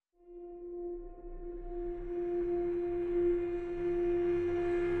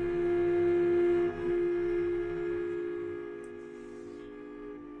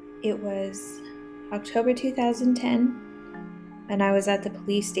It was October 2010, and I was at the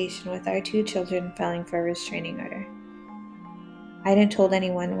police station with our 2 children filing for a restraining order. I hadn't told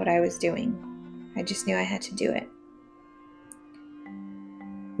anyone what I was doing. I just knew I had to do it.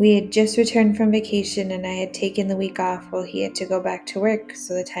 We had just returned from vacation, and I had taken the week off while he had to go back to work,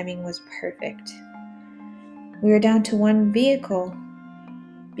 so the timing was perfect. We were down to 1 vehicle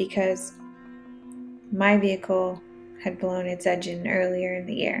because my vehicle had blown its engine earlier in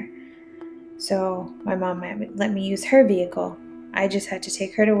the year. So my mom might let me use her vehicle. I just had to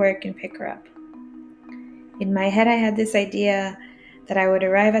take her to work and pick her up. In my head, I had this idea that I would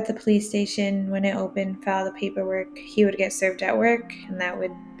arrive at the police station when it opened, file the paperwork, he would get served at work, and that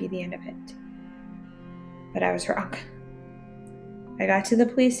would be the end of it. But I was wrong. I got to the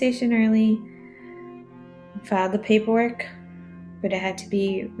police station early, filed the paperwork, but it had to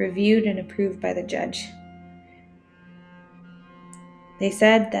be reviewed and approved by the judge. They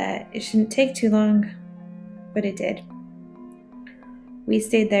said that it shouldn't take too long, but it did. We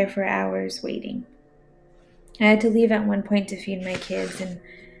stayed there for hours waiting. I had to leave at one point to feed my kids and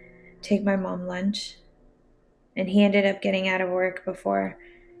take my mom lunch, and he ended up getting out of work before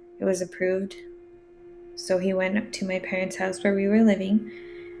it was approved. So he went up to my parents' house where we were living,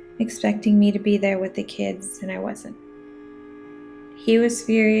 expecting me to be there with the kids, and I wasn't. He was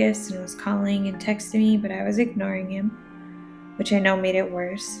furious and was calling and texting me, but I was ignoring him, which I know made it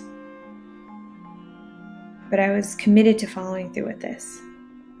worse. But I was committed to following through with this.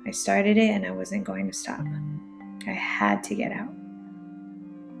 I started it and I wasn't going to stop. I had to get out.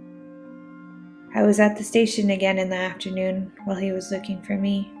 I was at the station again in the afternoon while he was looking for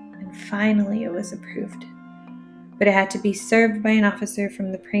me, and finally it was approved. But it had to be served by an officer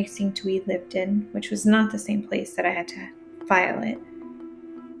from the precinct we lived in, which was not the same place that I had to file it.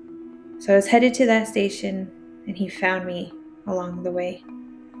 So I was headed to that station, and he found me along the way.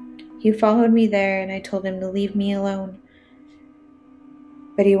 He followed me there, and I told him to leave me alone.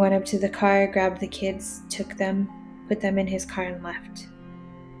 But he went up to the car, grabbed the kids, took them, put them in his car, and left.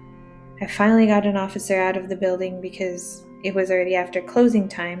 I finally got an officer out of the building because it was already after closing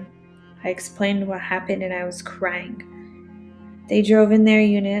time. I explained what happened, and I was crying. They drove in their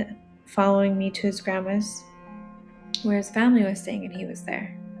unit, following me to his grandma's, where his family was staying, and he was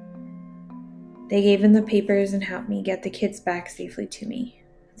there. They gave him the papers and helped me get the kids back safely to me.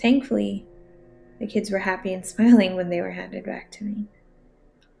 Thankfully, the kids were happy and smiling when they were handed back to me.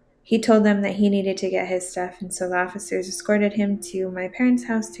 He told them that he needed to get his stuff, and so the officers escorted him to my parents'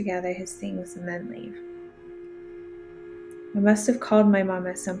 house to gather his things and then leave. I must have called my mom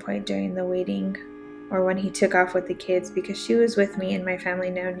at some point during the waiting or when he took off with the kids because she was with me and my family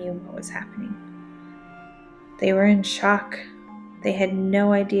now knew what was happening. They were in shock. They had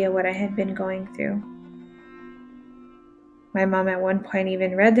no idea what I had been going through. My mom at one point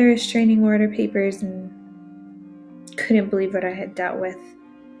even read the restraining order papers and couldn't believe what I had dealt with.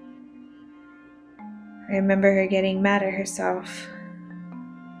 I remember her getting mad at herself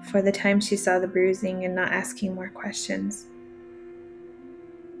for the time she saw the bruising and not asking more questions.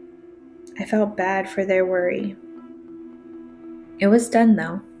 I felt bad for their worry. It was done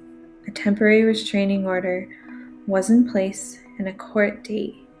though. A temporary restraining order was in place and a court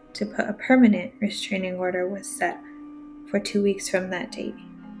date to put a permanent restraining order was set for 2 weeks from that date.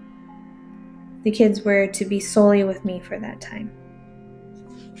 The kids were to be solely with me for that time.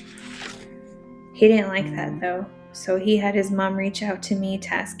 He didn't like that though, so he had his mom reach out to me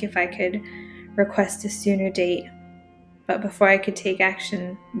to ask if I could request a sooner date, but before I could take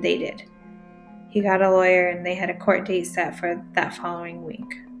action, they did. He got a lawyer and they had a court date set for that following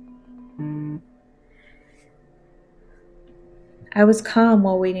week. I was calm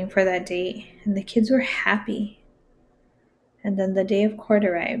while waiting for that date, and the kids were happy. And then the day of court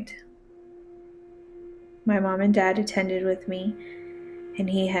arrived. My mom and dad attended with me, and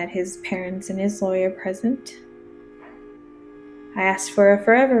he had his parents and his lawyer present. I asked for a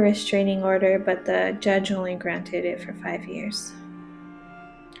forever restraining order, but the judge only granted it for 5 years.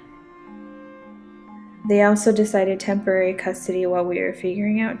 They also decided temporary custody while we were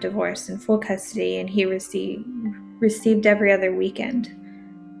figuring out divorce and full custody, and he received every other weekend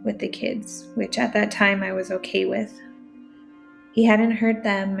with the kids, which at that time I was okay with. He hadn't hurt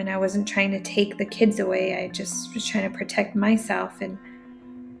them, and I wasn't trying to take the kids away. I just was trying to protect myself and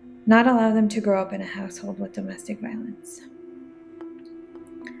not allow them to grow up in a household with domestic violence.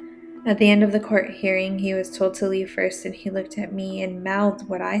 At the end of the court hearing, he was told to leave first, and he looked at me and mouthed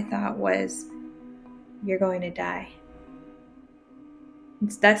what I thought was, "You're going to die."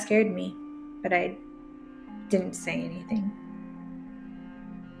 That scared me, but I didn't say anything.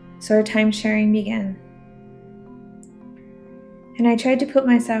 So our time sharing began. And I tried to put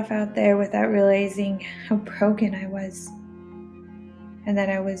myself out there without realizing how broken I was and that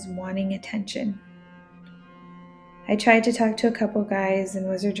I was wanting attention. I tried to talk to a couple guys and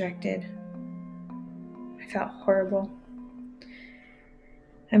was rejected. I felt horrible.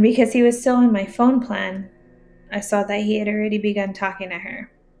 And because he was still on my phone plan, I saw that he had already begun talking to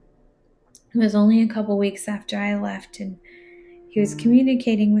her. It was only a couple weeks after I left, and he was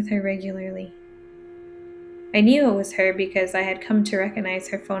communicating with her regularly. I knew it was her because I had come to recognize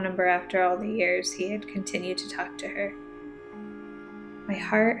her phone number after all the years he had continued to talk to her. My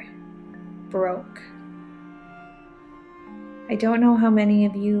heart broke. I don't know how many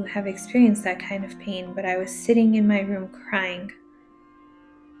of you have experienced that kind of pain, but I was sitting in my room crying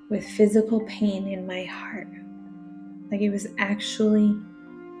with physical pain in my heart, like it was actually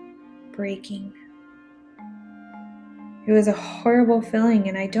breaking. It was a horrible feeling,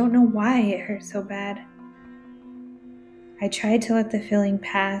 and I don't know why it hurt so bad. I tried to let the feeling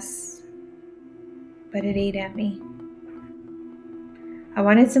pass, but it ate at me. I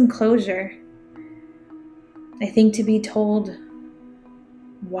wanted some closure. I think to be told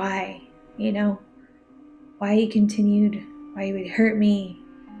why, why he continued, why he would hurt me,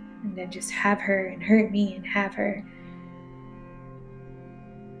 and then just have her and hurt me and have her.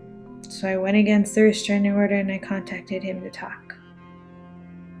 So I went against the restraining order and I contacted him to talk.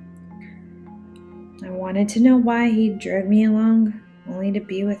 I wanted to know why he drug me along only to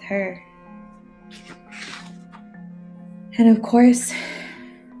be with her. And of course,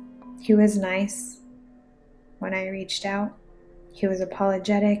 he was nice when I reached out. He was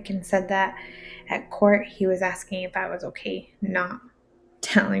apologetic and said that at court he was asking if I was okay, not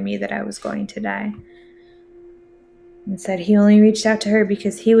telling me that I was going to die. And said he only reached out to her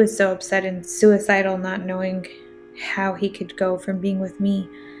because he was so upset and suicidal, not knowing how he could go from being with me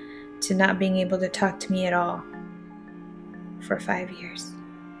to not being able to talk to me at all for 5 years.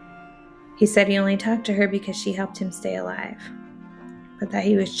 He said he only talked to her because she helped him stay alive, but that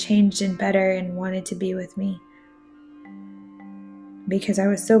he was changed and better and wanted to be with me. Because I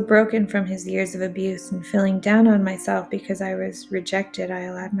was so broken from his years of abuse and feeling down on myself because I was rejected, I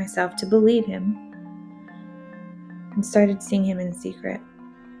allowed myself to believe him and started seeing him in secret.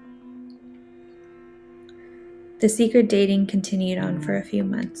 The secret dating continued on for a few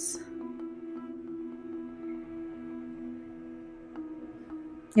months.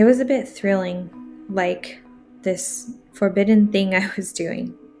 It was a bit thrilling, like this forbidden thing I was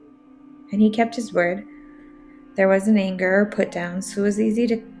doing. And he kept his word. There wasn't anger or put down, so it was easy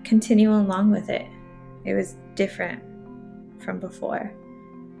to continue along with it. It was different from before.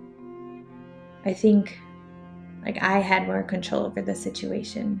 I think I had more control over the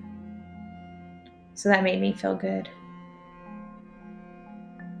situation. So that made me feel good.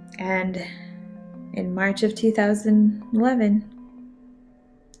 And in March of 2011,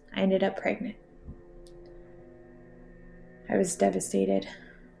 I ended up pregnant. I was devastated.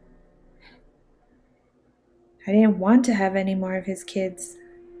 I didn't want to have any more of his kids.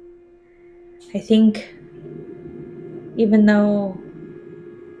 I think even though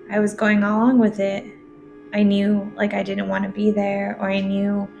I was going along with it, I knew I didn't want to be there, or I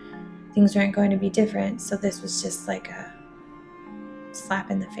knew things weren't going to be different. So this was just like a slap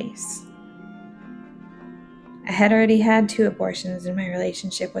in the face. I had already had 2 abortions in my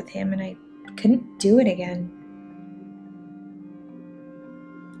relationship with him, and I couldn't do it again.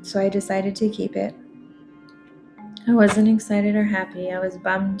 So I decided to keep it. I wasn't excited or happy. I was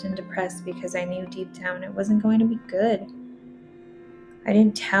bummed and depressed because I knew deep down it wasn't going to be good. I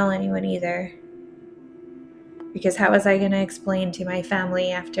didn't tell anyone either, because how was I going to explain to my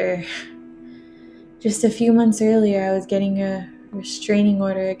family after just a few months earlier I was getting a restraining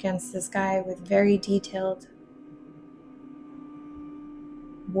order against this guy with very detailed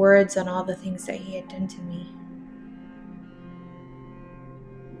words on all the things that he had done to me.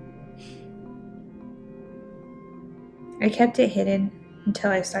 I kept it hidden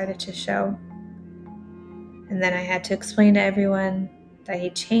until I started to show. And then I had to explain to everyone that he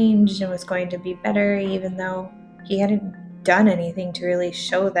changed and was going to be better, even though he hadn't done anything to really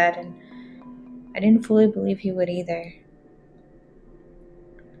show that, and I didn't fully believe he would either.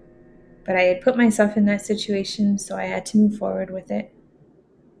 But I had put myself in that situation, so I had to move forward with it.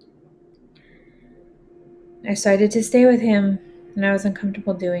 I started to stay with him, and I was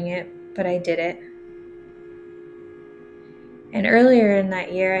uncomfortable doing it, but I did it. And earlier in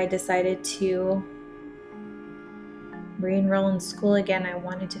that year, I decided to re-enroll in school again. I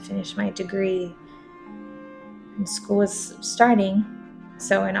wanted to finish my degree, and school was starting.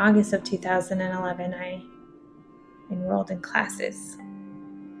 So in August of 2011, I enrolled in classes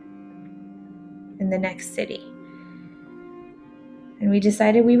in the next city. and we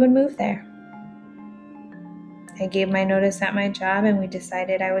decided we would move there. I gave my notice at my job, and we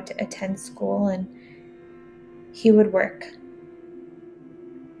decided I would attend school and he would work.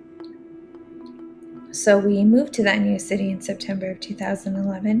 So we moved to that new city in September of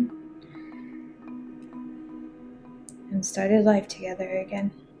 2011 and started life together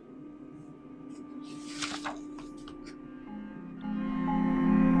again.